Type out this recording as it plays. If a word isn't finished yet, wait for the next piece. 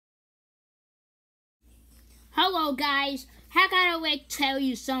Hello guys, I gotta tell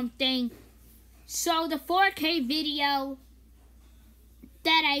you something. So the 4K video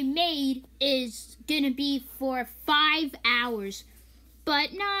that I made is gonna be for 5 hours.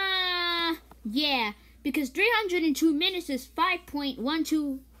 But nah, yeah, because 302 minutes is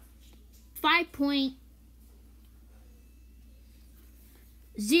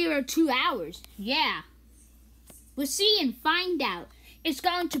 5.02 hours. Yeah. We'll see and find out. It's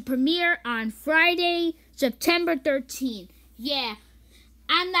going to premiere on Friday, September 13th. Yeah.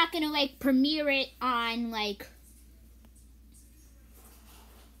 I'm not going to premiere it on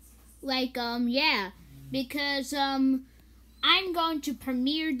yeah, because I'm going to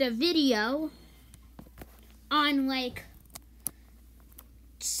premiere the video on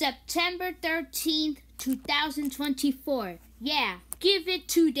September 13th, 2024. Yeah, give it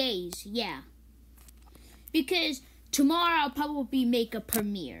 2 days. Yeah. Because tomorrow I'll probably make a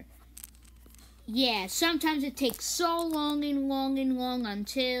premiere. Yeah, sometimes it takes so long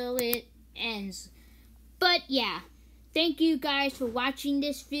until it ends. But yeah, thank you guys for watching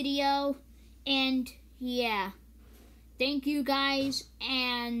this video. And yeah, thank you guys.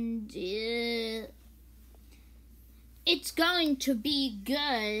 And it's going to be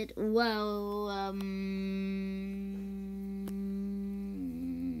good. Well,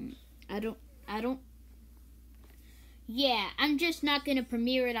 I don't. Yeah, I'm just not going to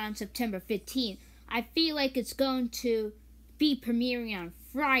premiere it on September 15th. I feel like it's going to be premiering on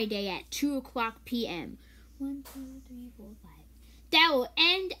Friday at 2 o'clock p.m. 1, 2, 3, 4, 5. That will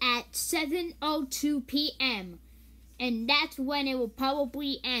end at 7:02 p.m. And that's when it will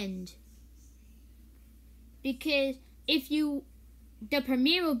probably end. Because the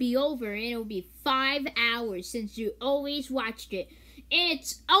premiere will be over and it will be 5 hours since you always watched it.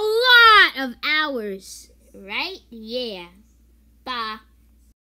 It's a lot of hours. Right? Yeah. Bye.